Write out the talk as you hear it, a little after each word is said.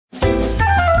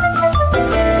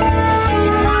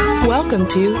Welcome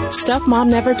to Stuff Mom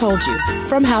Never Told You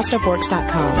from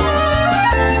HowStuffWorks.com.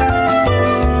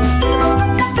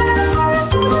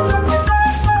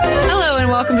 Hello and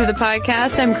welcome to the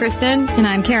podcast. I'm Kristen. And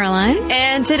I'm Caroline.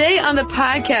 And today on the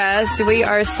podcast, we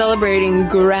are celebrating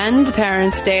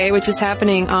Grandparents' Day, which is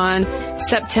happening on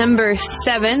September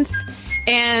 7th.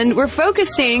 And we're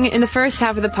focusing in the first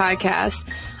half of the podcast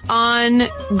on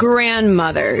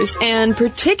grandmothers, and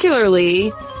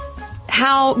particularly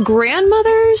how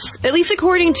grandmothers, at least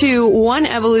according to one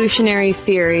evolutionary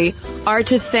theory, are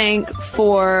to thank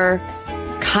for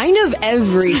kind of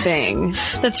everything.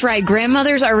 That's right.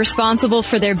 Grandmothers are responsible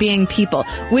for there being people,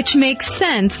 which makes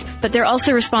sense, but they're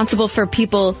also responsible for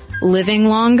people living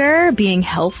longer, being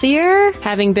healthier,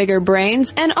 having bigger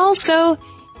brains, and also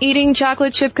eating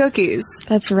chocolate chip cookies.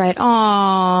 That's right.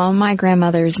 Aw, my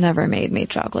grandmother's never made me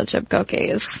chocolate chip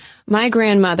cookies. My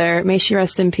grandmother, may she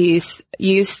rest in peace,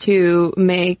 used to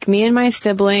make me and my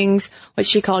siblings what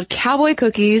she called cowboy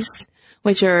cookies,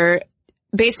 which are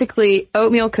basically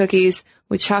oatmeal cookies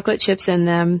with chocolate chips in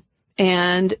them.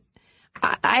 And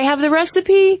I have the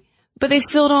recipe, but they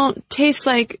still don't taste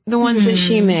like the ones that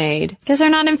she made. Because they're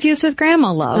not infused with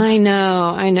grandma love. I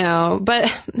know.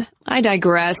 But I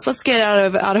digress. Let's get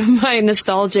out of my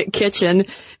nostalgic kitchen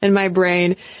in my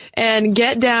brain and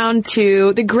get down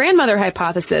to the grandmother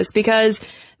hypothesis, because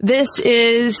this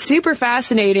is super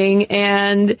fascinating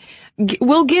and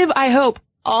will give, I hope,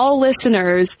 all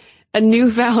listeners a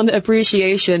newfound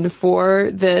appreciation for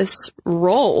this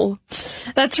role.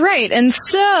 That's right. And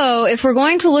so, if we're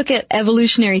going to look at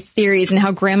evolutionary theories and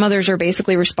how grandmothers are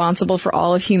basically responsible for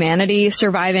all of humanity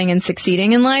surviving and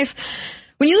succeeding in life,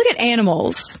 when you look at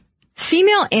animals,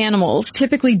 female animals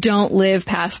typically don't live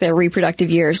past their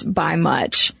reproductive years by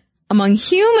much. Among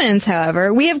humans,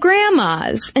 however, we have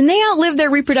grandmas, and they outlive their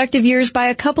reproductive years by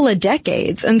a couple of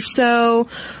decades. And so,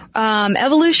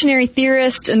 evolutionary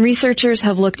theorists and researchers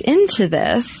have looked into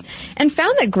this and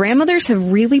found that grandmothers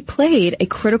have really played a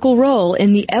critical role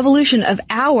in the evolution of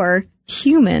our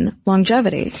human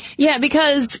longevity. Yeah,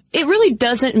 because it really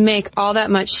doesn't make all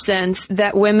that much sense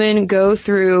that women go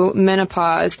through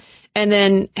menopause and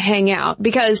then hang out,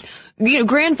 because,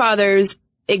 grandfathers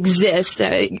exist,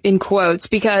 in quotes,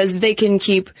 because they can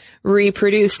keep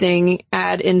reproducing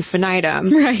ad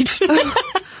infinitum. Right.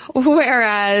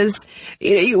 Whereas,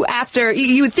 you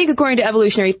would think, according to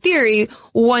evolutionary theory,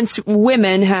 once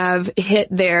women have hit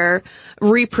their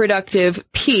reproductive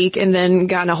peak and then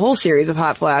gotten a whole series of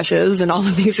hot flashes and all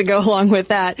the things that go along with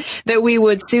that we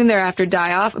would soon thereafter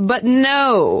die off. But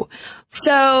no.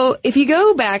 So, if you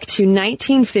go back to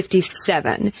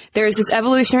 1957, there's this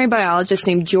evolutionary biologist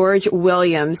named George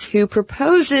Williams who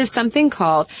proposes something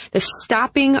called the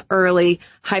stopping early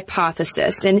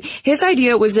hypothesis. And his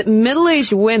idea was that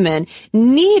middle-aged women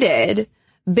needed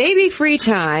baby-free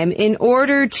time in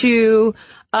order to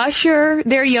usher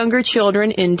their younger children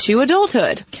into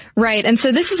adulthood. Right. And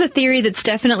so this is a theory that's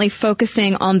definitely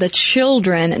focusing on the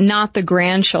children, not the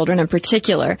grandchildren in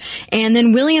particular. And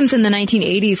then Williams in the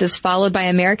 1980s is followed by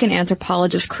American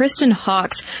anthropologist Kristen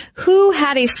Hawkes, who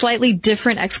had a slightly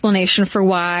different explanation for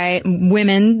why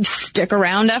women stick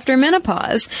around after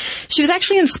menopause. She was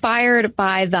actually inspired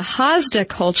by the Hadza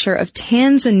culture of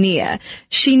Tanzania.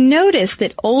 She noticed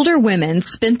that older women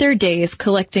spent their days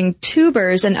collecting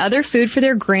tubers and other food for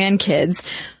their grandkids,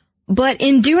 but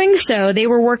in doing so, they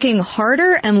were working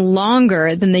harder and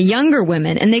longer than the younger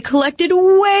women, and they collected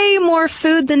way more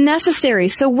food than necessary.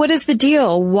 So what is the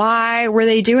deal? Why were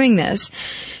they doing this?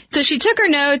 So she took her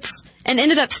notes and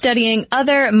ended up studying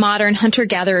other modern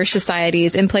hunter-gatherer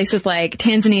societies in places like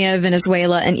Tanzania,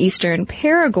 Venezuela, and eastern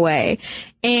Paraguay.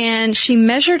 And she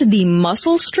measured the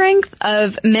muscle strength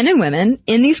of men and women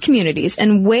in these communities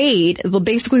and weighed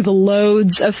basically the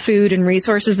loads of food and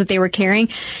resources that they were carrying.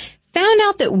 Found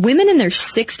out that women in their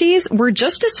 60s were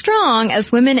just as strong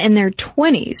as women in their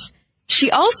 20s. She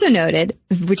also noted,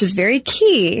 which is very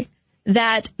key,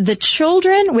 that the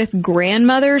children with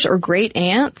grandmothers or great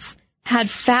aunts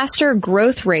had faster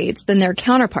growth rates than their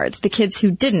counterparts, the kids who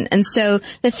didn't. And so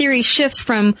the theory shifts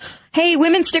from, hey,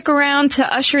 women stick around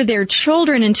to usher their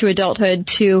children into adulthood,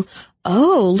 to,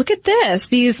 oh, look at this.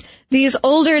 These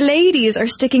older ladies are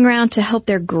sticking around to help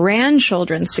their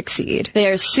grandchildren succeed.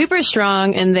 They are super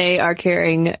strong, and they are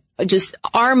carrying just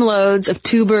armloads of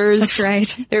tubers. That's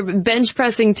right. They're bench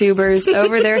pressing tubers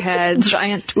over their heads.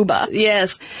 Giant tuba.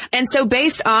 Yes. And so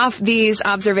based off these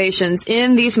observations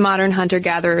in these modern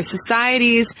hunter-gatherer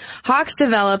societies, Hawkes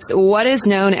develops what is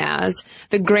known as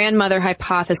the grandmother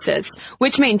hypothesis,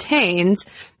 which maintains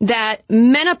that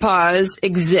menopause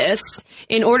exists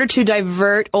in order to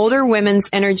divert older women's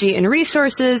energy and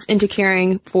resources into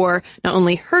caring for not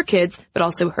only her kids, but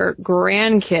also her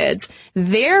grandkids,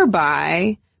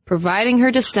 thereby providing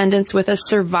her descendants with a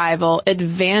survival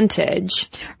advantage.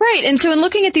 Right. And so in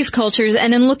looking at these cultures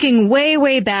and in looking way,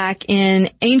 way back in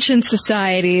ancient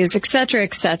societies, et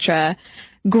cetera,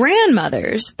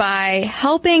 grandmothers, by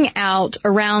helping out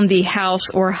around the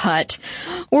house or hut,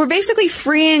 were basically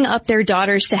freeing up their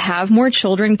daughters to have more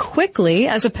children quickly,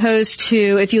 as opposed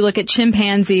to if you look at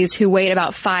chimpanzees who wait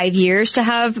about 5 years to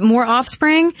have more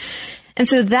offspring. And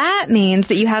so that means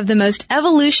that you have the most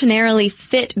evolutionarily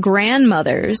fit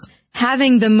grandmothers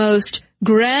having the most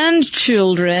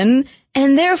grandchildren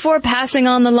and therefore passing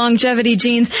on the longevity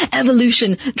genes.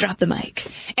 Evolution, drop the mic.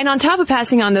 And on top of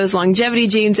passing on those longevity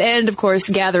genes and, of course,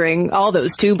 gathering all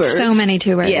those tubers. So many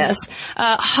tubers. Yes.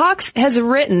 Hawkes has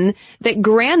written that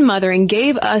grandmothering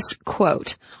gave us,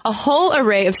 quote, a whole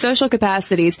array of social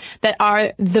capacities that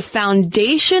are the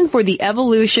foundation for the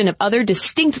evolution of other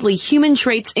distinctly human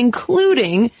traits,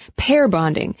 including pair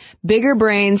bonding, bigger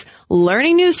brains,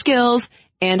 learning new skills,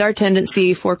 and our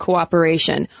tendency for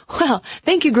cooperation. Well,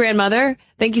 thank you, grandmother.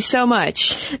 Thank you so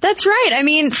much. That's right. I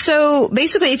mean, so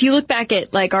basically, if you look back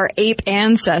at like our ape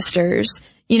ancestors,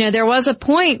 you know, there was a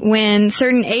point when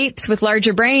certain apes with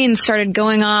larger brains started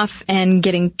going off and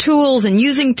getting tools and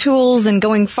using tools and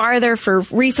going farther for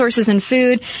resources and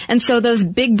food. And so those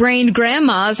big-brained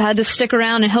grandmas had to stick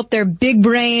around and help their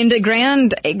big-brained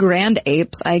grand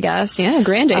apes, I guess. Yeah,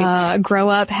 grand apes. Grow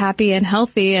up happy and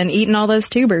healthy and eating all those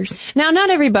tubers. Now,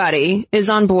 not everybody is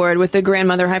on board with the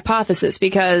grandmother hypothesis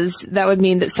because that would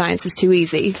mean that science is too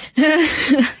easy.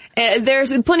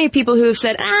 There's plenty of people who have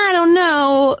said, I don't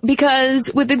know,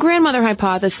 because with the grandmother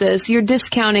hypothesis, you're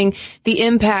discounting the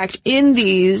impact in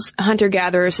these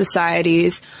hunter-gatherer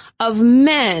societies of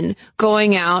men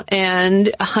going out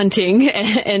and hunting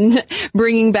and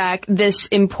bringing back this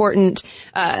important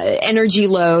energy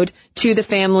load to the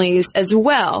families as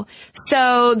well.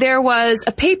 So there was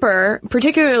a paper,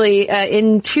 particularly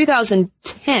in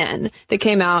 2010, that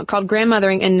came out called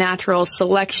Grandmothering and Natural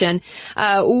Selection,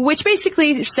 which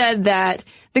basically said that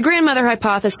the grandmother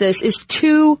hypothesis is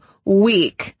too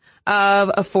weak of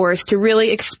a force to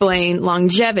really explain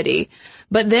longevity.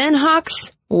 But then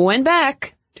Hawkes went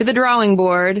back to the drawing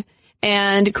board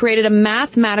and created a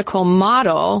mathematical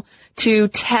model to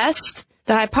test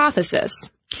the hypothesis.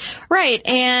 Right,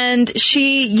 and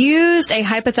she used a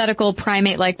hypothetical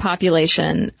primate-like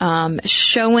population,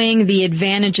 showing the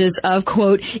advantages of,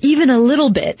 quote, even a little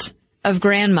bit of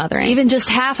grandmothering. Even just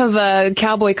half of a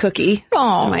cowboy cookie, in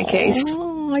my case.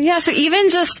 Yeah, so even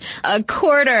just a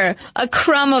quarter, a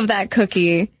crumb of that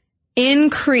cookie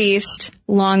increased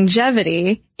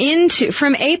longevity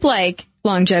from ape-like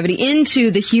longevity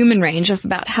into the human range of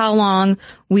about how long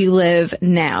we live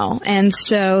now. And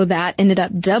so that ended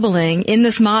up doubling in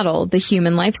this model the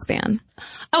human lifespan.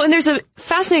 Oh, and there's a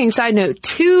fascinating side note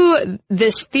to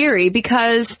this theory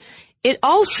because it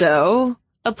also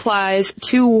applies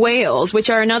to whales,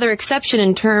 which are another exception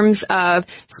in terms of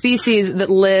species that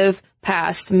live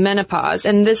past menopause.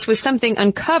 And this was something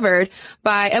uncovered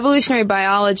by evolutionary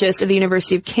biologist at the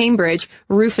University of Cambridge,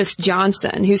 Rufus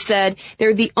Johnson, who said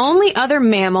they're the only other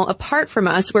mammal apart from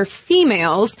us where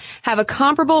females have a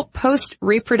comparable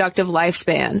post-reproductive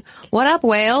lifespan. What up,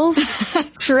 whales?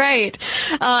 That's right.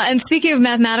 And speaking of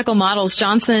mathematical models,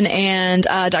 Johnson and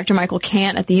Dr. Michael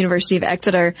Kant at the University of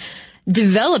Exeter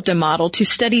developed a model to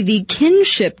study the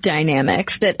kinship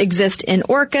dynamics that exist in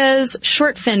orcas,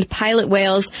 short-finned pilot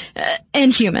whales,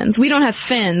 and humans. We don't have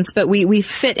fins, but we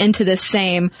fit into this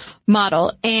same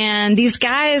model. And these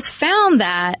guys found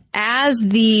that as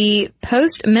the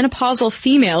post-menopausal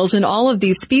females in all of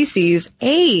these species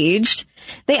aged,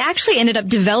 they actually ended up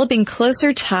developing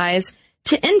closer ties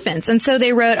to infants. And so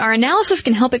they wrote, our analysis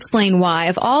can help explain why,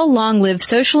 of all long-lived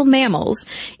social mammals,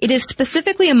 it is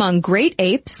specifically among great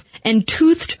apes and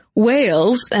toothed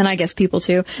whales, and I guess people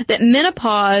too, that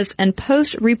menopause and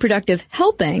post-reproductive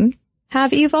helping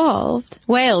have evolved.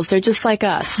 Whales, they're just like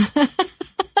us.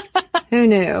 Who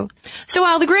knew? So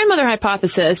while the grandmother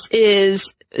hypothesis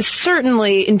is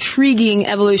certainly intriguing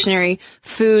evolutionary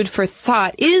food for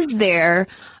thought, is there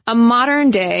a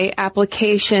modern day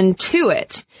application to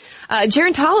it?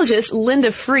 Gerontologist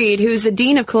Linda Fried, who's the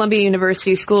dean of Columbia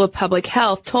University School of Public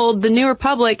Health, told the New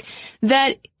Republic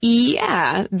that,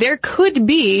 yeah, there could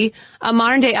be a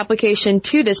modern-day application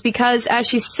to this because, as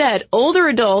she said, older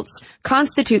adults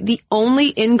constitute the only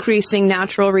increasing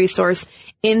natural resource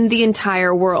in the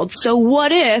entire world. So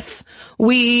what if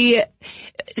we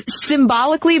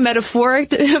symbolically,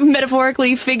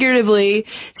 metaphorically, figuratively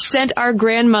sent our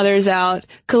grandmothers out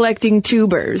collecting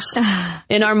tubers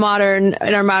in our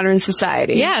modern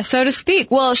society? Yeah, so to speak.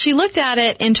 Well, she looked at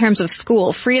it in terms of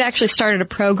school. Fried actually started a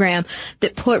program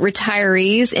that put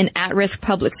retirees in at-risk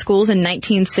public schools in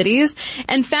 19 cities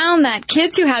and found that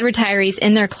kids who had retirees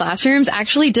in their classrooms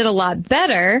actually did a lot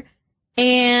better.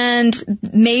 And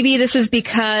maybe this is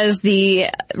because the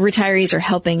retirees are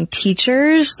helping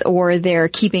teachers or they're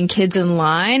keeping kids in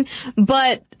line.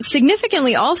 But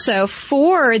significantly also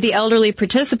for the elderly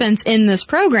participants in this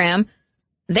program,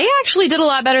 they actually did a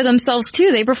lot better themselves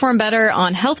too. They performed better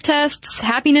on health tests,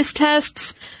 happiness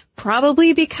tests,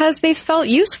 probably because they felt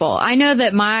useful. I know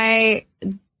that my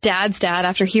dad's dad,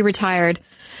 after he retired,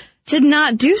 did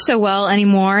not do so well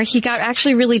anymore. He got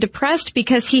actually really depressed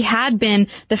because he had been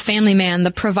the family man,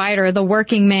 the provider, the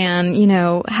working man,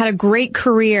 had a great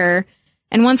career.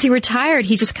 And once he retired,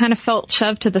 he just kind of felt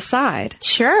shoved to the side.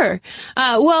 Sure.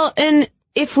 Well, and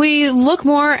if we look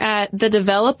more at the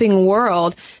developing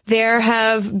world, there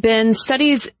have been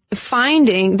studies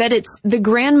finding that it's the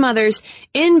grandmothers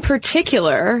in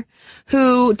particular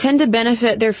who tend to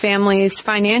benefit their families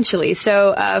financially.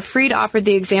 So Fried offered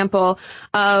the example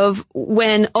of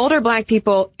when older black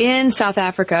people in South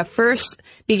Africa first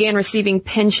began receiving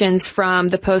pensions from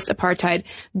the post-apartheid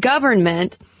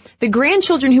government, the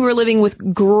grandchildren who were living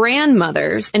with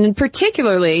grandmothers, and in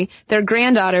particularly their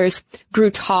granddaughters, grew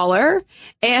taller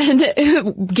and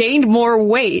gained more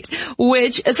weight,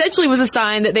 which essentially was a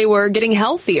sign that they were getting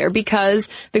healthier because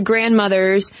the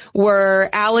grandmothers were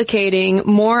allocating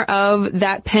more of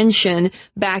that pension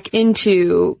back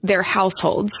into their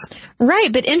households.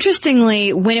 Right, but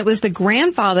interestingly, when it was the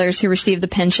grandfathers who received the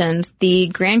pensions,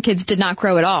 the grandkids did not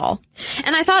grow at all.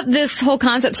 And I thought this whole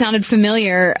concept sounded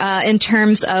familiar in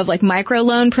terms of like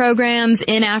microloan programs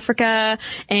in Africa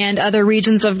and other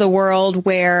regions of the world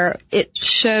where it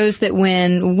shows that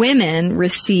when women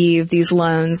receive these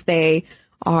loans, the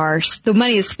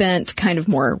money is spent kind of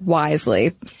more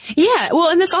wisely. Yeah, well,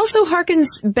 and this also harkens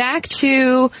back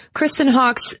to Kristen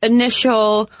Hawk's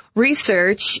initial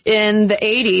research in the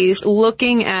 80s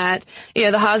looking at, the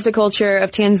Hadza culture of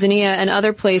Tanzania and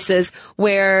other places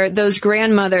where those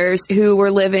grandmothers who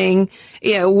were living,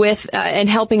 with, and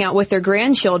helping out with their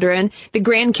grandchildren, the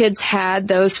grandkids had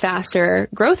those faster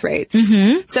growth rates.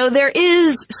 Mm-hmm. So there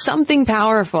is something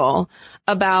powerful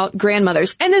about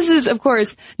grandmothers. And this is, of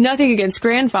course, nothing against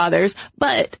grandfathers,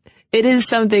 but it is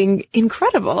something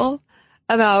incredible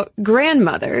about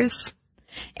grandmothers.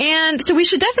 And so we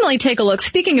should definitely take a look,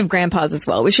 speaking of grandpas as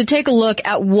well, we should take a look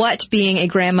at what being a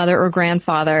grandmother or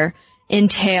grandfather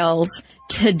entails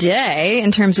today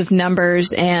in terms of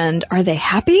numbers, and are they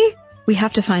happy? We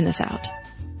have to find this out.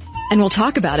 And we'll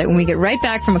talk about it when we get right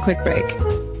back from a quick break.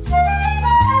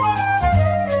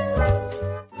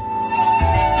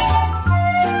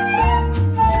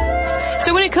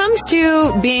 So when it comes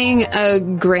to being a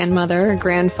grandmother,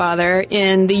 grandfather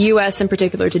in the U.S. in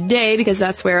particular today, because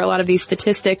that's where a lot of these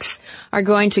statistics are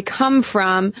going to come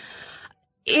from,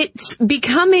 it's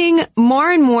becoming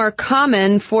more and more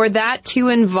common for that to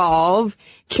involve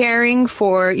caring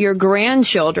for your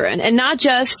grandchildren and not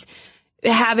just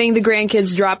having the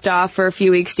grandkids dropped off for a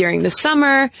few weeks during the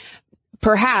summer.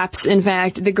 Perhaps, in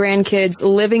fact, the grandkids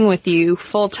living with you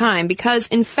full time because,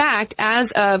 in fact,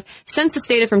 as of census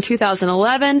data from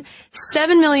 2011,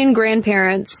 7 million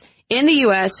grandparents in the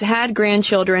U.S. had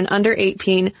grandchildren under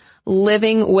 18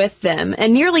 living with them.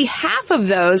 And nearly half of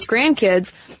those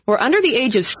grandkids were under the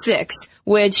age of 6,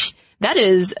 which that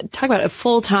is, talk about a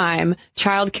full-time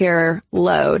childcare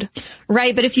load.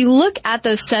 Right, but if you look at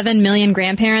those 7 million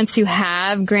grandparents who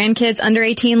have grandkids under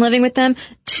 18 living with them,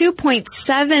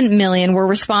 2.7 million were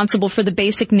responsible for the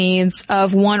basic needs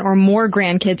of one or more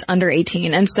grandkids under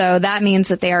 18. And so that means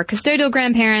that they are custodial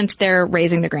grandparents, they're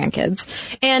raising the grandkids.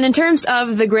 And in terms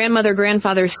of the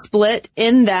grandmother-grandfather split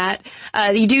in that,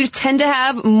 you do tend to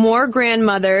have more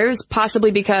grandmothers,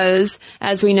 possibly because,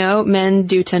 as we know, men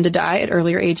do tend to die at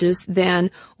earlier ages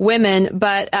than women,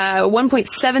 but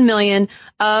 1.7 million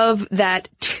of that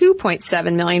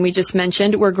 2.7 million we just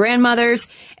mentioned were grandmothers,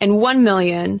 and 1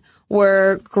 million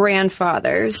were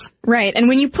grandfathers. Right. And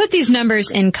when you put these numbers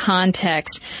in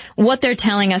context, what they're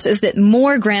telling us is that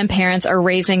more grandparents are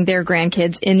raising their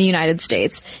grandkids in the United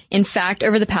States. In fact,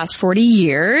 over the past 40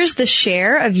 years, the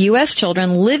share of U.S.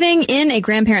 children living in a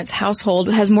grandparent's household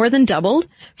has more than doubled,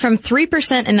 from 3%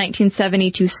 in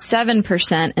 1970 to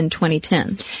 7% in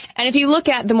 2010. And if you look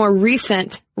at the more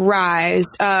recent rise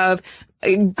of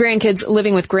grandkids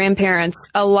living with grandparents,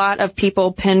 a lot of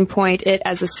people pinpoint it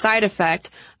as a side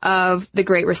effect of the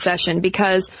Great Recession,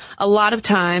 because a lot of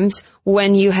times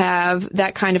when you have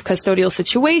that kind of custodial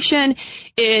situation,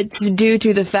 it's due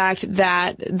to the fact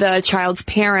that the child's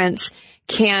parents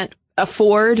can't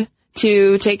afford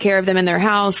to take care of them in their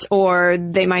house, or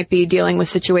they might be dealing with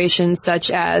situations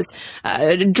such as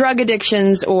drug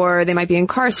addictions, or they might be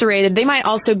incarcerated. They might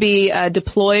also be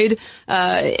deployed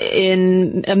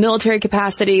in a military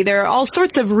capacity. There are all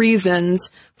sorts of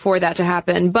reasons for that to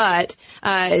happen, but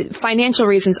financial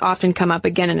reasons often come up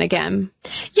again and again.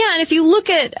 Yeah, and if you look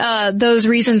at those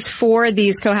reasons for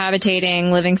these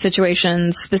cohabitating living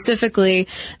situations specifically,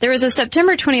 there was a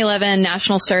September 2011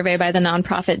 national survey by the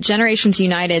nonprofit Generations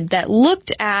United that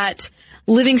looked at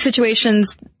living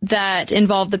situations that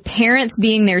involve the parents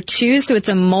being there too, so it's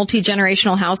a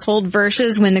multi-generational household,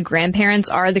 versus when the grandparents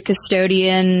are the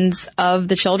custodians of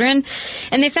the children.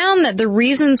 And they found that the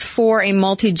reasons for a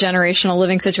multi-generational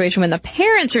living situation when the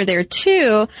parents are there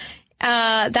too,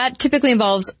 that typically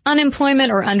involves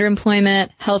unemployment or underemployment,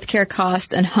 healthcare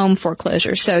costs, and home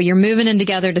foreclosure. So you're moving in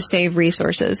together to save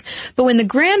resources. But when the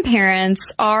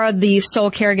grandparents are the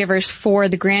sole caregivers for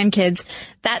the grandkids,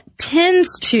 that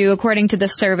tends to, according to the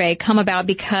survey, come about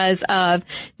because of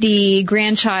the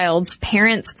grandchild's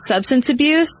parents' substance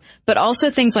abuse, but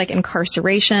also things like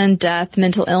incarceration, death,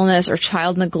 mental illness, or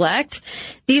child neglect.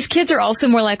 These kids are also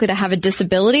more likely to have a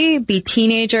disability, be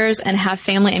teenagers, and have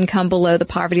family income below the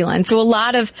poverty line. So a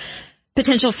lot of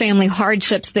potential family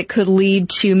hardships that could lead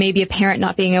to maybe a parent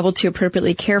not being able to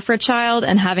appropriately care for a child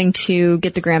and having to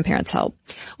get the grandparents' help.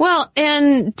 Well,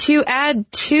 and to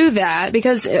add to that,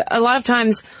 because a lot of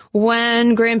times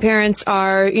when grandparents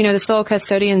are, the sole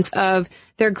custodians of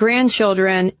their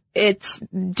grandchildren, it's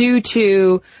due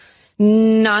to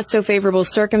not so favorable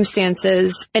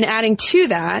circumstances. And adding to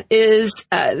that is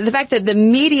the fact that the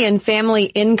median family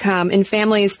income in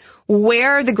families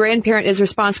where the grandparent is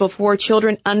responsible for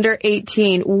children under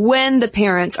 18, when the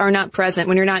parents are not present,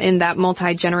 when you're not in that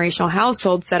multi-generational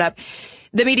household setup,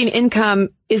 the median income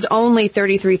is only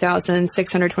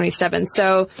 $33,627.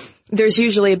 So there's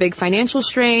usually a big financial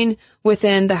strain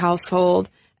within the household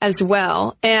as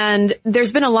well. And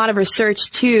there's been a lot of research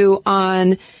too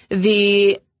on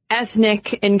the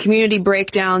ethnic and community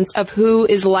breakdowns of who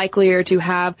is likelier to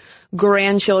have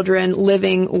grandchildren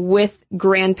living with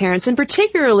grandparents, and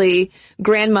particularly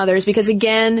grandmothers, because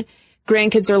again,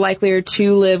 grandkids are likelier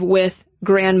to live with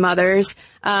grandmothers.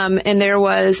 And there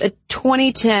was a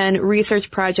 2010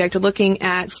 research project looking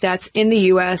at stats in the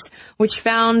U.S., which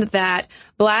found that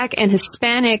Black and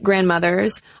Hispanic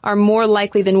grandmothers are more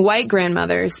likely than white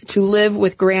grandmothers to live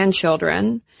with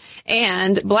grandchildren.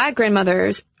 And Black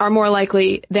grandmothers are more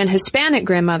likely than Hispanic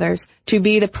grandmothers to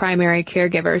be the primary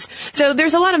caregivers. So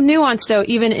there's a lot of nuance, though,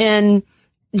 even in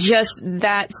just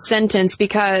that sentence,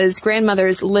 because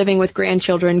grandmothers living with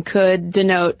grandchildren could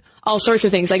denote all sorts of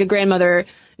things, like a grandmother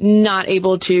not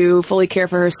able to fully care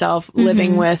for herself,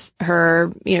 living with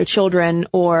her, children,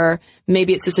 or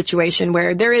maybe it's a situation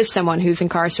where there is someone who's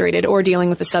incarcerated or dealing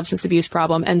with a substance abuse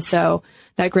problem, and so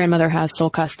that grandmother has sole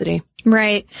custody.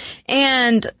 Right.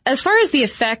 And as far as the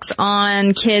effects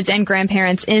on kids and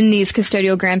grandparents in these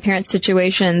custodial grandparent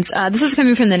situations, this is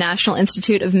coming from the National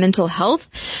Institute of Mental Health.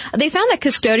 They found that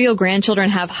custodial grandchildren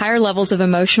have higher levels of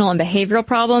emotional and behavioral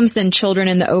problems than children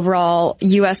in the overall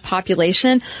U.S.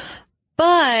 population.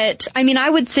 But, I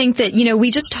would think that, we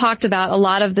just talked about a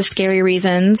lot of the scary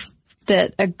reasons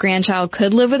that a grandchild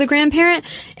could live with a grandparent.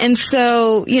 And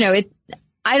so,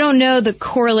 I don't know the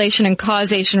correlation and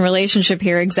causation relationship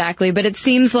here exactly, but it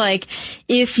seems like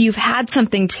if you've had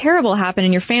something terrible happen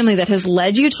in your family that has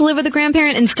led you to live with a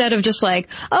grandparent, instead of just like,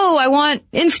 oh, I want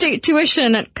in-state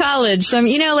tuition at college. So,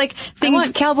 things. I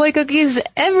want cowboy cookies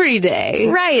every day.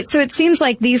 Right. So it seems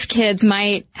like these kids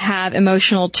might have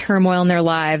emotional turmoil in their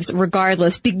lives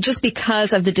regardless, just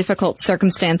because of the difficult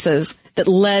circumstances that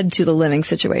led to the living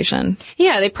situation.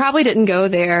 Yeah, they probably didn't go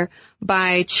there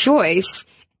by choice.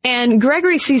 And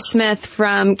Gregory C. Smith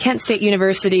from Kent State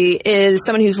University is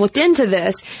someone who's looked into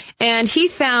this, and he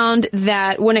found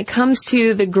that when it comes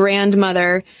to the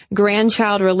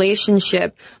grandmother-grandchild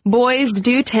relationship, boys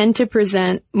do tend to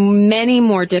present many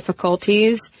more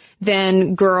difficulties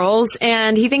than girls.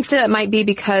 And he thinks that might be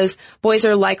because boys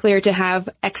are likelier to have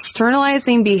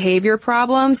externalizing behavior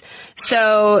problems.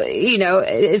 So,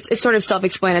 it's sort of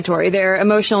self-explanatory. Their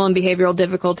emotional and behavioral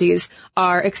difficulties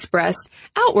are expressed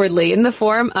outwardly in the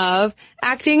form of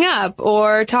acting up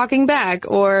or talking back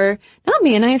or not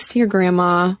being nice to your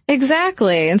grandma.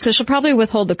 Exactly. And so she'll probably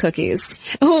withhold the cookies.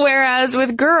 Whereas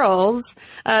with girls,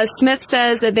 Smith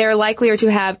says that they're likelier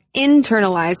to have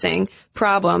internalizing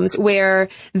problems where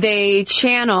they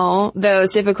channel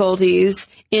those difficulties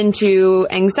into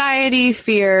anxiety,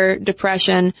 fear,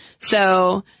 depression.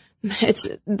 So it's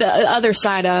the other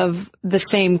side of the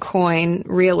same coin,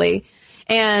 really.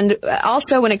 And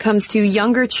also when it comes to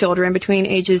younger children between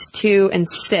ages 2 and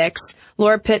 6,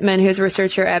 Laura Pittman, who's a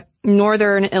researcher at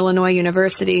Northern Illinois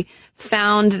University,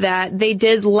 found that they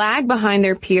did lag behind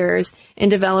their peers in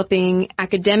developing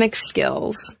academic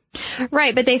skills.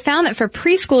 Right, but they found that for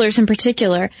preschoolers in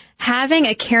particular, having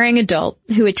a caring adult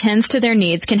who attends to their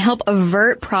needs can help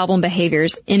avert problem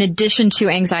behaviors in addition to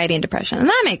anxiety and depression. And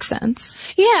that makes sense.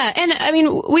 Yeah, and I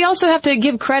mean, we also have to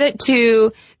give credit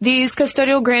to these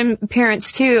custodial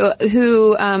grandparents too,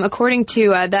 who, according to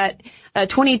that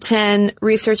 2010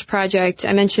 research project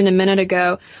I mentioned a minute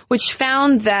ago, which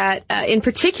found that, in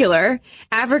particular,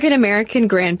 African American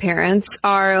grandparents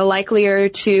are likelier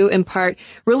to impart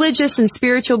religious and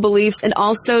spiritual beliefs and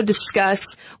also discuss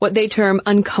what they term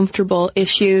uncomfortable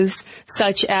issues,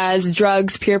 such as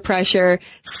drugs, peer pressure,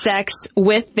 sex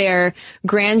with their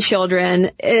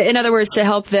grandchildren. In other words, to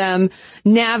help them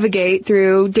navigate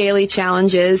through daily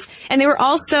challenges. And they were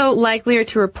also likelier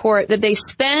to report that they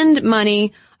spend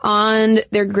money on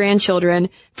their grandchildren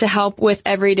to help with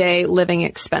everyday living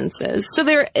expenses. So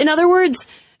in other words,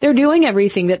 they're doing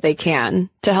everything that they can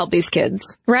to help these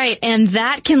kids. Right. And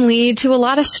that can lead to a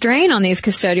lot of strain on these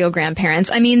custodial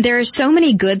grandparents. I mean, there are so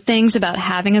many good things about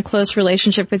having a close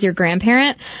relationship with your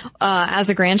grandparent, as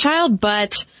a grandchild,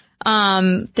 but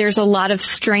there's a lot of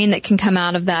strain that can come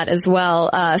out of that as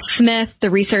well. Smith, the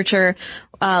researcher,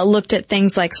 looked at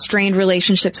things like strained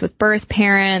relationships with birth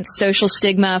parents, social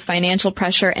stigma, financial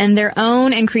pressure, and their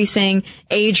own increasing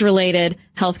age-related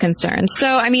health concerns. So,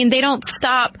 I mean, they don't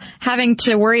stop having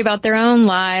to worry about their own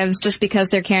lives just because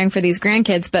they're caring for these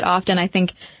grandkids, but often I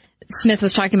think Smith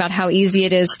was talking about how easy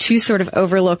it is to sort of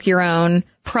overlook your own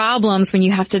problems when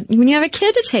you have a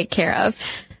kid to take care of.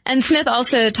 And Smith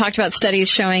also talked about studies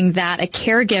showing that a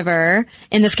caregiver,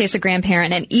 in this case a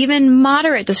grandparent, and even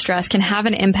moderate distress can have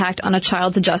an impact on a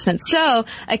child's adjustment. So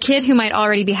a kid who might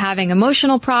already be having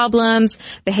emotional problems,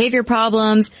 behavior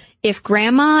problems, if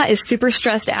grandma is super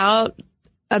stressed out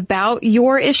about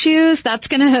your issues, that's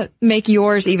going to make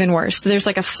yours even worse. So there's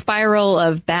like a spiral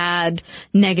of bad,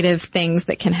 negative things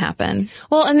that can happen.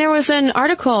 Well, and there was an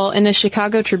article in the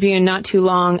Chicago Tribune not too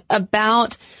long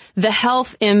about the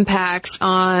health impacts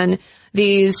on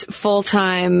these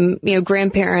full-time,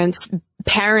 grandparents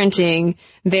parenting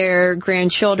their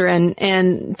grandchildren,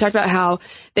 and talked about how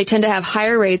they tend to have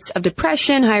higher rates of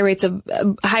depression, higher rates of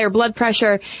higher blood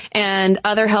pressure, and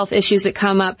other health issues that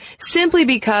come up simply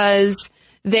because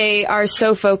they are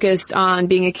so focused on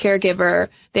being a caregiver.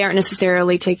 They aren't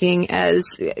necessarily taking as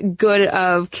good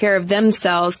of care of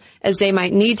themselves as they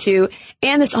might need to.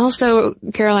 And this also,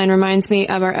 Caroline, reminds me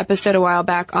of our episode a while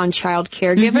back on child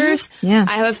caregivers. Mm-hmm. Yeah.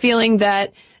 I have a feeling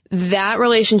that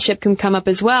relationship can come up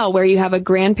as well, where you have a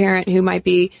grandparent who might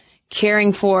be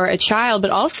caring for a child, but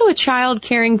also a child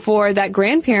caring for that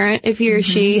grandparent if he or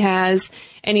she has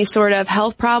any sort of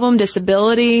health problem,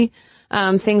 disability,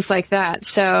 things like that.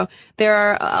 So there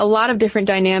are a lot of different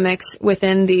dynamics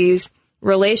within these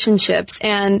relationships.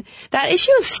 And that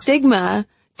issue of stigma,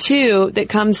 too, that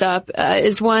comes up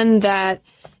is one that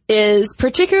is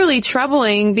particularly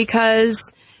troubling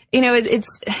because, we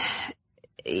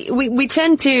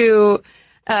tend to,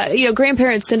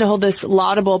 grandparents tend to hold this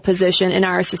laudable position in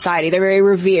our society. They're very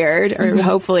revered, or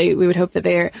hopefully we would hope that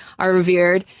they are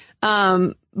revered.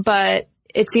 But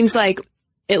it seems like,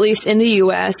 at least in the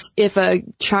U.S., if a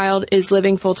child is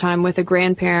living full-time with a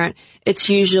grandparent, it's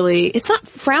not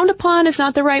frowned upon, is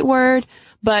not the right word,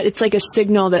 but it's like a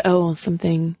signal that,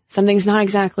 something's not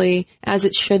exactly as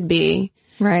it should be.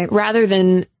 Right. Rather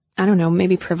than, I don't know,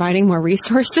 maybe providing more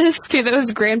resources to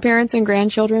those grandparents and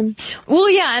grandchildren. Well,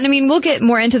 yeah, and I mean, we'll get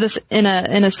more into this in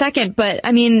a second, but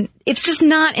I mean, it's just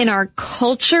not in our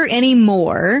culture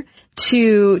anymore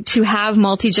to have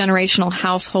multi-generational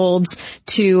households,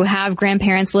 to have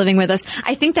grandparents living with us.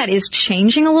 I think that is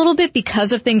changing a little bit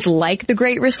because of things like the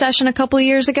Great Recession a couple of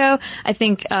years ago. I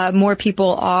think more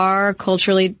people are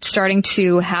culturally starting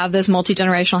to have those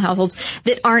multi-generational households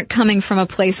that aren't coming from a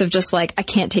place of just like, I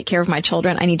can't take care of my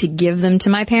children, I need to give them to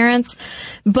my parents.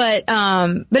 But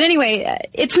anyway,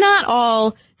 it's not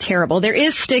all terrible. There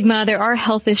is stigma, there are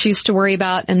health issues to worry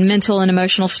about and mental and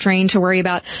emotional strain to worry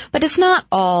about, but it's not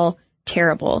all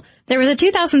terrible. There was a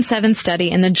 2007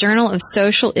 study in the Journal of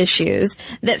Social Issues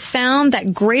that found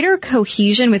that greater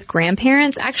cohesion with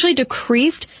grandparents actually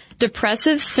decreased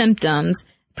depressive symptoms,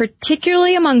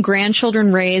 particularly among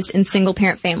grandchildren raised in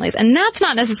single-parent families. And that's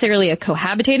not necessarily a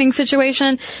cohabitating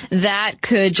situation. That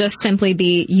could just simply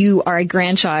be you are a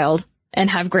grandchild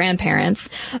and have grandparents.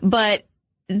 But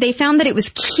they found that it was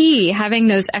key having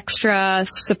those extra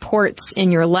supports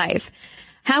in your life.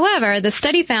 However, the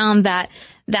study found that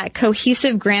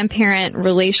cohesive grandparent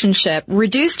relationship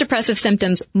reduced depressive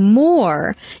symptoms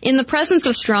more in the presence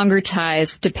of stronger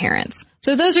ties to parents.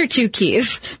 So those are two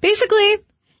keys. Basically,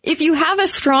 if you have a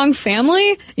strong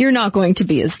family, you're not going to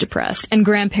be as depressed, and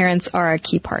grandparents are a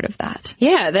key part of that.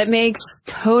 Yeah, that makes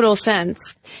total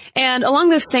sense. And along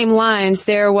those same lines,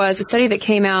 there was a study that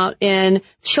came out in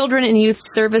Children and Youth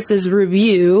Services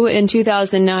Review in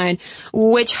 2009,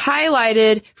 which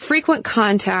highlighted frequent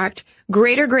contact,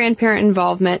 greater grandparent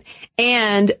involvement,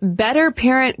 and better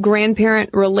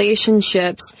parent-grandparent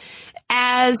relationships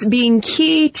as being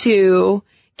key to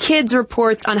kids'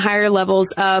 reports on higher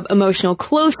levels of emotional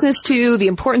closeness to, the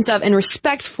importance of, and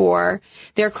respect for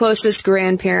their closest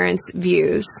grandparents'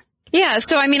 views. Yeah,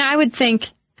 so I mean, I would think,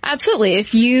 absolutely,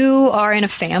 if you are in a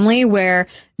family where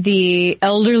the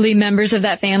elderly members of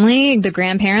that family, the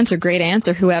grandparents or great aunts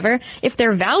or whoever, if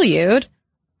they're valued,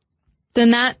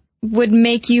 then that would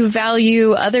make you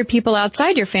value other people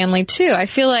outside your family too. I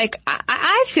feel like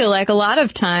a lot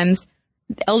of times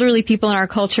elderly people in our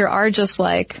culture are just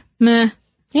like, meh.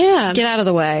 Yeah. Get out of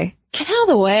the way. Get out of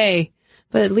the way.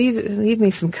 But leave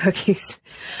me some cookies.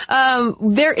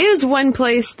 There is one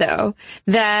place though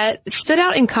that stood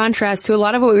out in contrast to a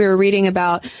lot of what we were reading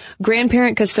about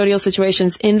grandparent custodial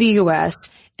situations in the U.S.,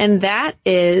 and that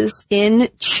is in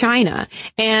China.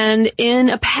 And in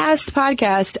a past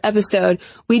podcast episode,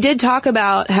 we did talk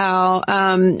about how,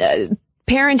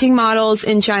 parenting models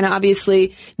in China,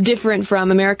 obviously different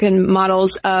from American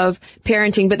models of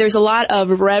parenting, but there's a lot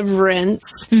of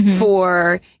reverence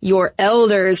for your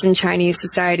elders in Chinese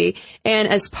society. And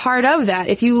as part of that,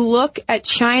 if you look at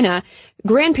China,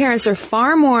 grandparents are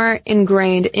far more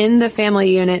ingrained in the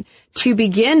family unit to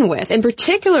begin with, and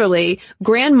particularly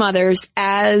grandmothers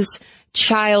as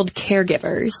child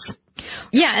caregivers.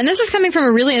 Yeah, and this is coming from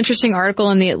a really interesting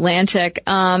article in The Atlantic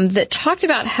that talked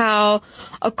about how,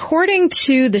 according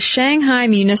to the Shanghai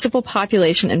Municipal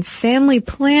Population and Family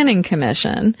Planning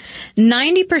Commission,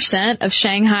 90% of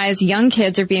Shanghai's young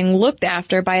kids are being looked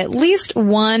after by at least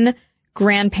one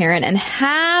grandparent, and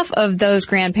half of those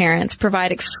grandparents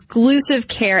provide exclusive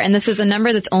care, and this is a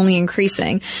number that's only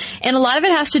increasing. And a lot of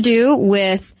it has to do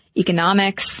with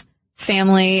economics,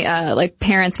 family, like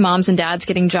parents, moms and dads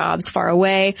getting jobs far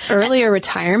away. Earlier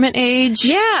retirement age.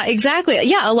 Yeah, exactly.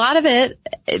 Yeah, a lot of it,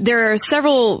 there are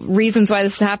several reasons why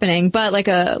this is happening, but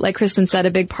like Kristen said, a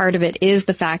big part of it is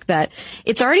the fact that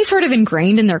it's already sort of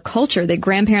ingrained in their culture that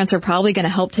grandparents are probably going to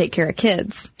help take care of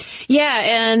kids. Yeah,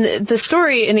 and the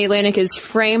story in The Atlantic is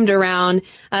framed around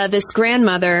this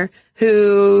grandmother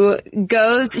who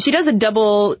she does a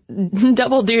double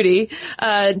duty.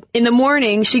 In the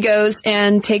morning, she goes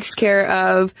and takes care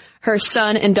of her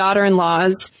son and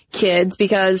daughter-in-law's kids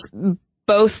because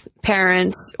both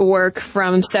parents work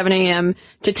from 7 a.m.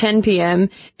 to 10 p.m.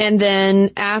 And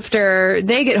then after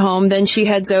they get home, then she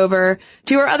heads over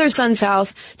to her other son's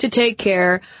house to take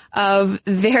care of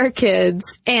their kids.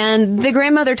 And the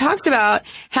grandmother talks about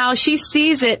how she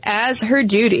sees it as her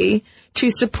duty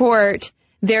to support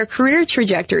their career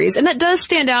trajectories. And that does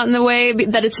stand out in the way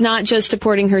that it's not just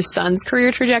supporting her son's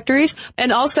career trajectories,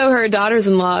 and also her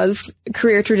daughters-in-law's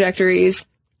career trajectories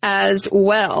as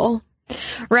well.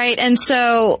 Right. And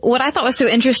so what I thought was so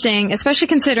interesting, especially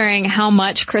considering how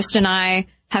much Kristen and I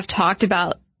have talked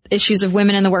about issues of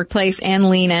women in the workplace and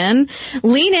Lean In.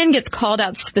 Lean In gets called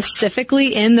out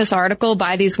specifically in this article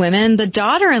by these women. The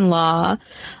daughter-in-law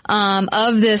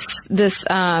of this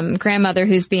grandmother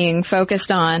who's being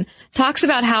focused on talks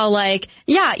about how, like,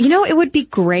 yeah, it would be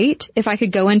great if I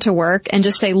could go into work and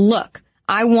just say, look,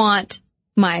 I want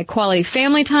my quality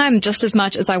family time just as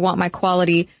much as I want my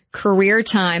quality career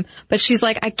time. But she's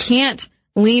like, I can't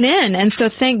lean in. And so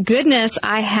thank goodness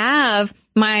I have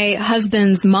my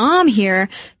husband's mom here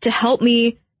to help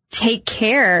me take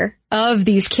care of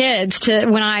these kids to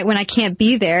when I can't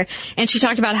be there. And she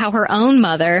talked about how her own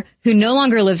mother, who no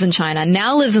longer lives in China,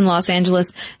 now lives in Los Angeles,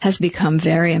 has become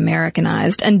very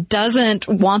Americanized and doesn't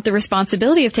want the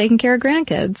responsibility of taking care of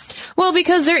grandkids. Well,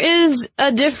 because there is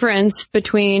a difference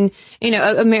between,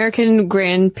 American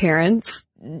grandparents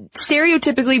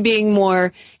stereotypically being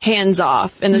more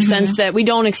hands-off in the sense that we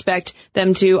don't expect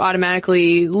them to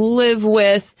automatically live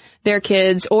with their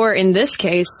kids, or in this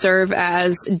case, serve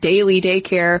as daily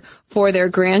daycare for their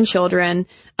grandchildren.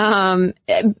 And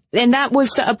that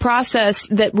was a process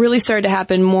that really started to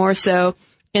happen more so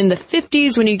in the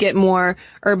 50s when you get more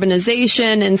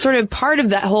urbanization and sort of part of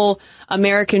that whole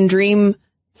American dream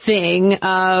thing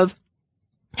of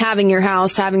having your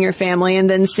house, having your family, and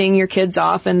then seeing your kids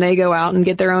off and they go out and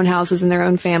get their own houses and their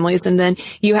own families. And then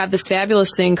you have this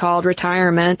fabulous thing called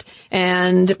retirement.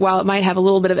 And while it might have a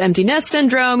little bit of empty nest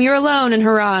syndrome, you're alone and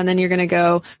hurrah, and then you're going to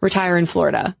go retire in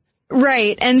Florida.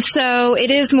 Right. And so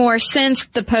it is more, since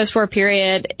the post-war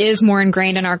period is more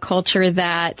ingrained in our culture,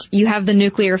 that you have the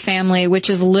nuclear family, which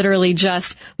is literally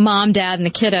just mom, dad, and the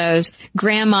kiddos.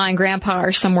 Grandma and grandpa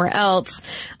are somewhere else.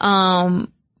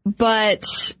 But,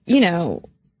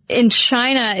 in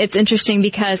China, it's interesting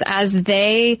because as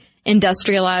they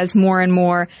industrialize more and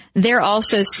more, they're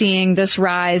also seeing this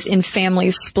rise in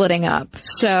families splitting up.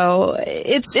 So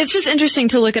it's just interesting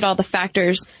to look at all the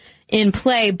factors in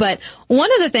play. But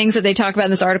one of the things that they talk about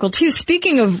in this article too,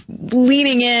 speaking of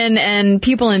leaning in and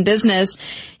people in business,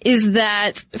 is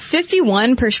that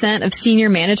 51% of senior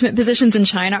management positions in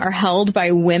China are held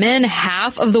by women.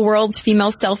 Half of the world's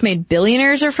female self-made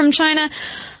billionaires are from China.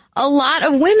 A lot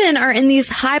of women are in these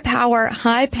high-power,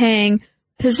 high-paying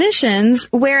positions,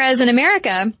 whereas in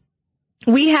America,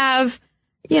 we have,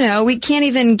 we can't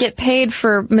even get paid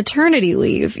for maternity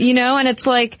leave, and it's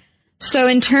like, so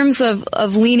in terms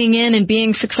of leaning in and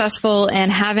being successful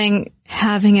and having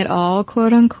it all,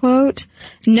 quote unquote,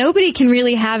 nobody can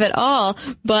really have it all,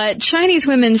 but Chinese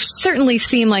women certainly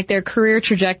seem like their career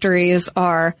trajectories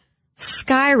are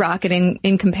skyrocketing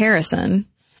in comparison.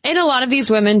 And a lot of these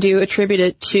women do attribute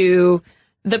it to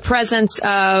the presence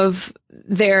of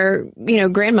their,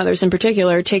 grandmothers in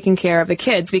particular taking care of the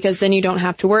kids, because then you don't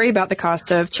have to worry about the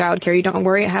cost of childcare. You don't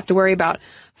have to worry about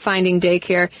finding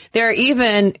daycare. There are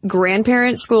even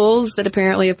grandparent schools that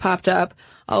apparently have popped up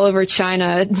all over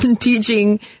China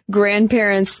teaching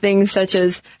grandparents things such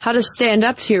as how to stand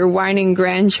up to your whining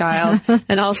grandchild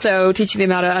and also teaching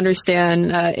them how to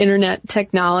understand internet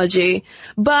technology.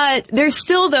 But there's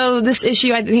still, though, this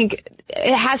issue, I think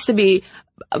it has to be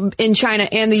in China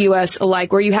and the U.S.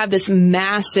 alike, where you have this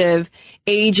massive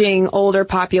aging older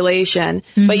population,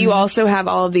 but you also have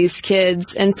all of these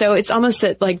kids. And so it's almost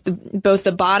at like both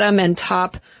the bottom and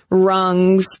top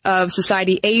rungs of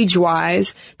society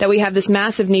age-wise that we have this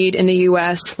massive need in the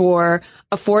U.S. for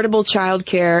affordable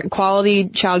childcare, quality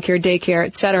childcare, daycare,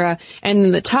 etc. And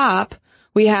in the top,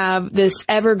 we have this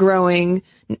ever-growing,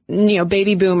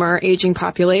 baby boomer aging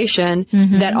population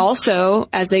that also,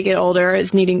 as they get older,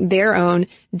 is needing their own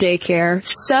daycare.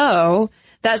 So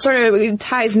that sort of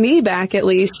ties me back, at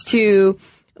least, to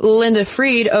Linda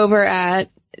Fried over at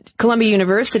Columbia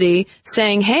University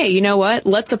saying, hey, you know what?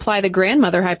 Let's apply the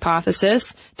grandmother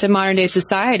hypothesis to modern day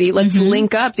society. Let's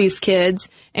link up these kids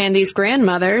and these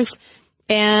grandmothers,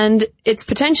 and it's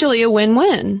potentially a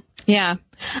win-win. Yeah.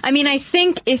 I mean, I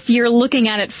think if you're looking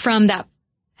at it from that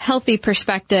healthy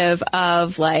perspective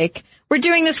of like, we're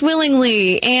doing this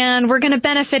willingly and we're going to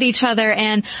benefit each other,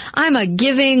 and I'm a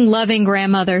giving, loving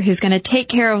grandmother who's going to take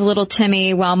care of little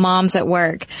Timmy while mom's at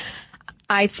work,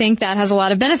 I think that has a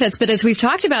lot of benefits. But as we've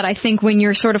talked about, I think when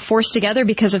you're sort of forced together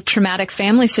because of traumatic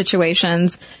family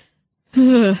situations.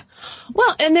 Well,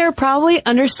 and there are probably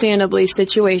understandably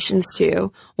situations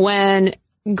too when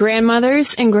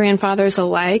grandmothers and grandfathers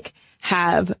alike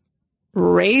have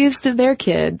raised their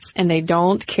kids and they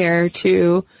don't care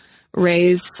to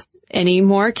raise any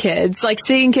more kids. Like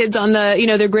seeing kids on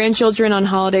their grandchildren on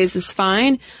holidays is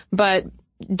fine, but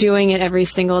doing it every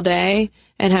single day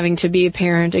and having to be a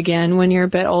parent again when you're a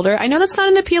bit older, I know that's not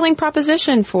an appealing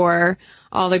proposition for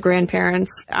all the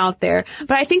grandparents out there,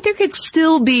 but I think there could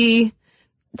still be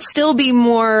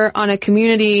more on a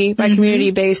community by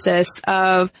community basis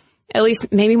of at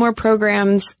least maybe more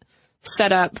programs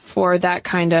set up for that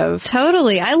kind of.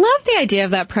 Totally. I love the idea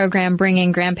of that program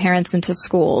bringing grandparents into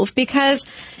schools because,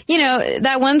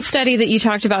 that one study that you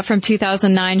talked about from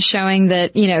 2009 showing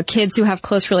that, kids who have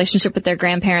close relationship with their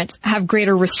grandparents have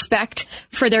greater respect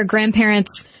for their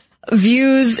grandparents'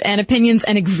 views and opinions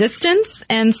and existence.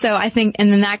 And so I think,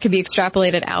 and then that could be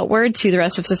extrapolated outward to the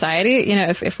rest of society, you know,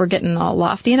 if we're getting all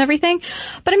lofty and everything.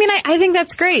 But I mean, I think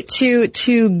that's great to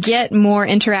get more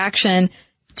interaction,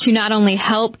 to not only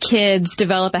help kids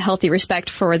develop a healthy respect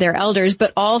for their elders,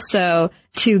 but also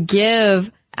to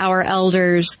give our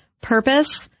elders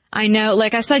purpose. I know,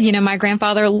 like I said, you know, my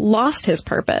grandfather lost his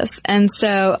purpose. And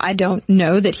so I don't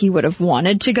know that he would have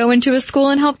wanted to go into a school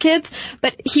and help kids,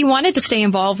 but he wanted to stay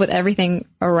involved with everything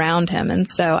around him. And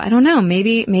so I don't know,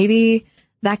 maybe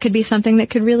that could be something that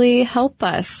could really help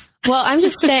us. Well, I'm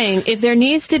just saying, if there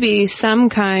needs to be some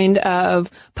kind of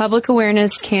public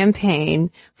awareness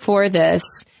campaign for this,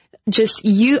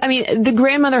 the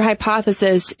grandmother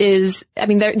hypothesis is,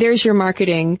 there's your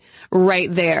marketing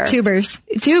right there. Tubers.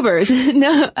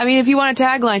 No, if you want a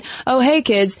tagline, oh, hey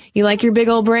kids, you like your big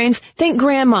old brains? Thank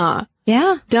grandma.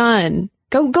 Yeah. Done.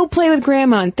 Go play with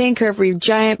grandma and thank her for your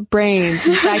giant brains.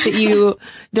 The fact that you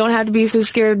don't have to be so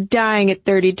scared of dying at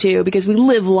 32 because we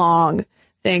live long.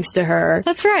 Thanks to her.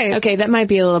 That's right. Okay, that might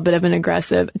be a little bit of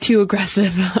too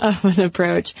aggressive of an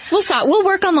approach. We'll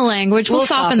work on the language. We'll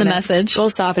soften the message.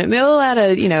 We'll soften it. Maybe we'll add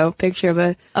a, picture of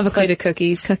a plate of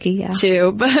cookies. Cookie, yeah.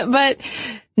 Too. But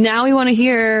now we want to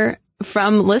hear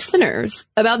from listeners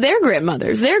about their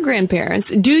grandmothers, their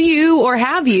grandparents. Do you or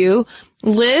have you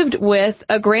lived with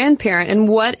a grandparent? And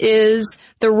what is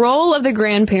the role of the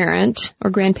grandparent or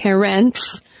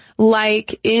grandparents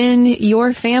like in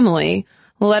your family?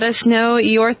 Let us know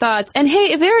your thoughts. And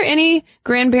hey, if there are any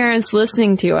grandparents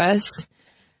listening to us,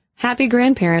 happy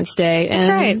Grandparents' Day. And that's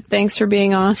right. Thanks for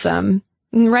being awesome.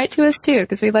 And write to us too,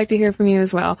 because we'd like to hear from you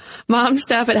as well.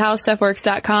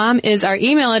 momstuff@howstuffworks.com is our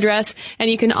email address. And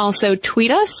you can also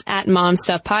tweet us at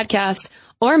momstuffpodcast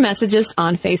or message us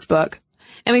on Facebook.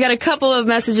 And we got a couple of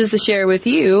messages to share with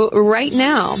you right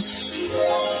now.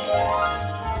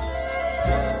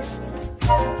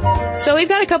 So we've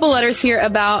got a couple letters here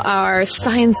about our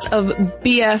Science of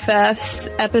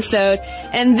BFFs episode,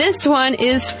 and this one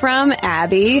is from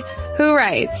Abby, who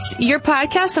writes, your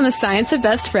podcast on the science of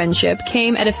best friendship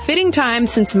came at a fitting time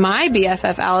since my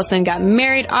BFF Allison got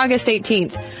married August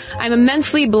 18th. I'm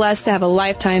immensely blessed to have a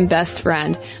lifetime best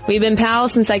friend. We've been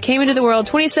pals since I came into the world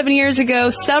 27 years ago,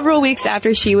 several weeks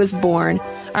after she was born.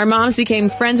 Our moms became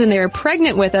friends when they were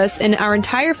pregnant with us, and our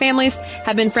entire families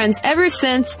have been friends ever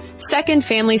since, second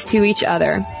families to each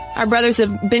other. Our brothers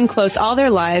have been close all their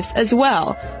lives as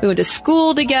well. We went to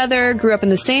school together, grew up in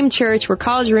the same church, were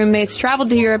college roommates, traveled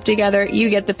to Europe together. You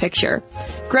get the picture.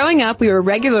 Growing up, we were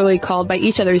regularly called by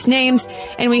each other's names,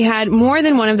 and we had more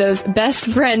than one of those best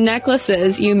friend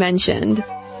necklaces you mentioned.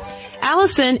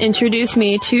 Allison introduced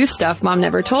me to Stuff Mom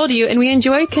Never Told You, and we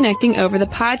enjoy connecting over the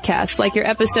podcast, like your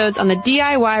episodes on the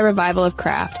DIY revival of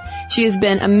craft. She has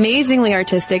been amazingly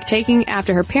artistic, taking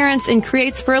after her parents, and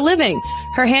creates for a living.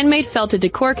 Her handmade felted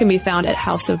decor can be found at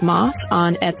House of Moss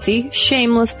on Etsy.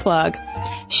 Shameless plug.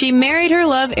 She married her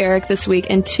love, Eric, this week,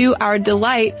 and to our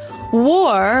delight,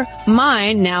 wore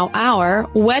mine, now our,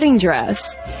 wedding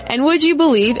dress. And would you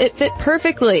believe it fit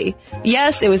perfectly?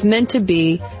 Yes, it was meant to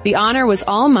be. The honor was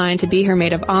all mine to be her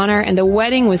maid of honor, and the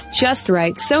wedding was just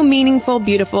right, so meaningful,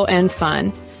 beautiful, and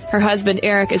fun. Her husband,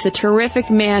 Eric, is a terrific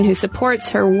man who supports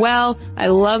her well. I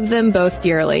love them both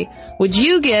dearly. Would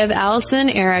you give Allison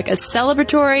and Eric a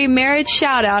celebratory marriage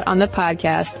shout-out on the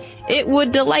podcast? It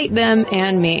would delight them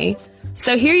and me.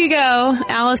 So here you go,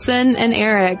 Allison and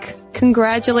Eric.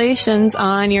 Congratulations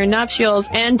on your nuptials.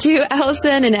 And to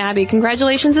Allison and Abby,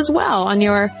 congratulations as well on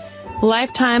your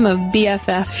lifetime of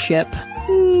BFF-ship.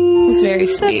 It's very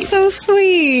sweet. That's so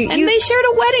sweet. And they shared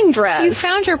a wedding dress. You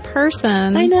found your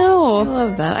person. I know. I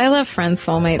love that. I love friends,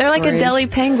 soulmates. They're like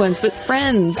Adelie penguins, but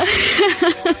friends.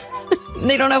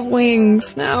 They don't have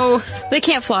wings. No. They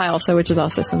can't fly also, which is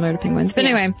also similar to penguins. But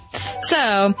anyway, so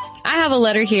I have a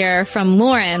letter here from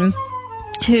Lauren,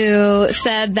 who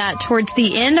said that towards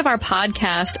the end of our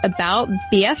podcast about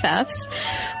BFFs,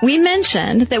 we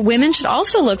mentioned that women should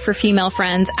also look for female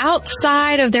friends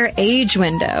outside of their age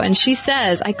window. And she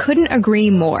says, I couldn't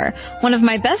agree more. One of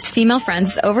my best female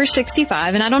friends is over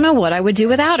 65, and I don't know what I would do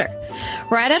without her.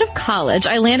 Right out of college,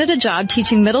 I landed a job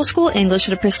teaching middle school English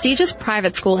at a prestigious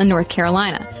private school in North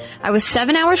Carolina. I was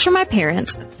 7 hours from my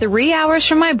parents, 3 hours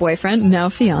from my boyfriend, now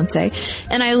fiance,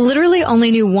 and I literally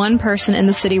only knew one person in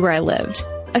the city where I lived.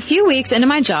 A few weeks into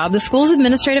my job, the school's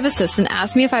administrative assistant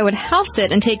asked me if I would house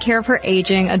sit and take care of her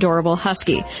aging, adorable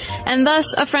husky. And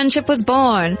thus, a friendship was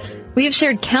born. We have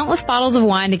shared countless bottles of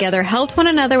wine together, helped one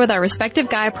another with our respective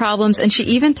guy problems, and she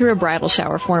even threw a bridal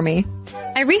shower for me.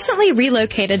 I recently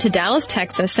relocated to Dallas,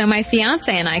 Texas, so my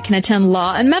fiancé and I can attend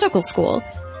law and medical school.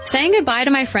 Saying goodbye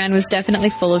to my friend was definitely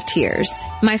full of tears.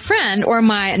 My friend, or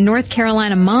my North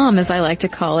Carolina mom as I like to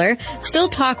call her, still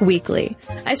talk weekly.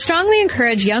 I strongly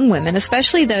encourage young women,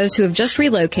 especially those who have just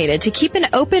relocated, to keep an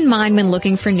open mind when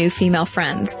looking for new female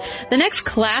friends. The next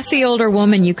classy older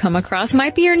woman you come across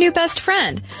might be your new best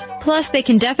friend. Plus, they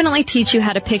can definitely teach you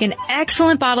how to pick an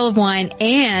excellent bottle of wine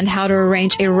and how to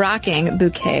arrange a rocking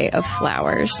bouquet of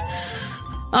flowers.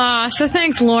 So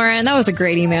thanks, Lauren. That was a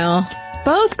great email.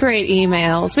 Both great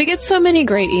emails. We get so many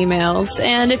great emails.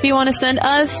 And if you want to send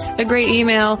us a great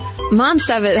email,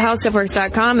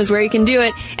 momstuff@howstuffworks.com is where you can do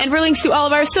it. And for links to all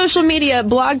of our social media,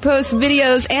 blog posts,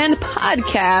 videos, and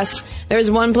podcasts,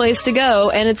 there's one place to go,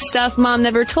 and it's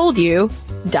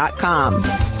stuffmomnevertoldyou.com.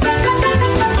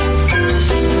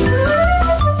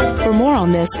 For more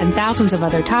on this and thousands of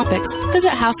other topics,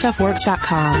 visit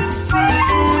howstuffworks.com.